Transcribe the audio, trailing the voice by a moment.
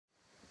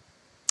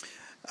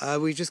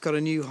We've just got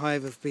a new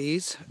hive of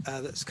bees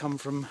that's come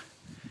from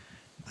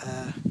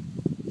a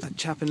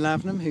chap in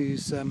Lavenham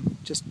who's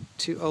just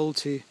too old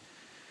to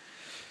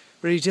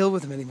really deal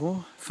with them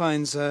anymore.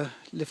 Finds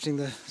lifting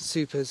the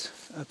supers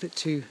a bit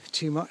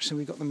too much, and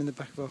we got them in the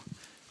back of our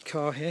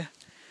car here.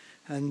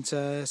 And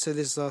so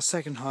this is our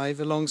second hive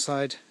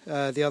alongside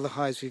the other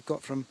hives we've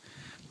got from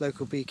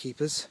local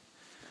beekeepers,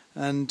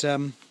 and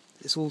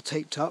it's all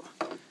taped up.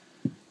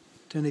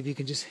 Don't know if you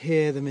can just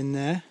hear them in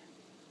there,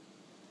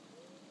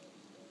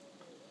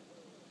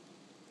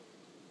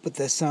 but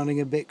they're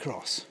sounding a bit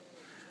cross.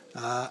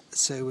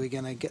 So we're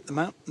going to get them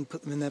out and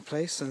put them in their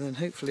place, and then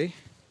hopefully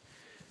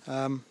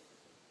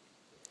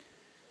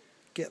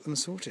get them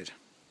sorted.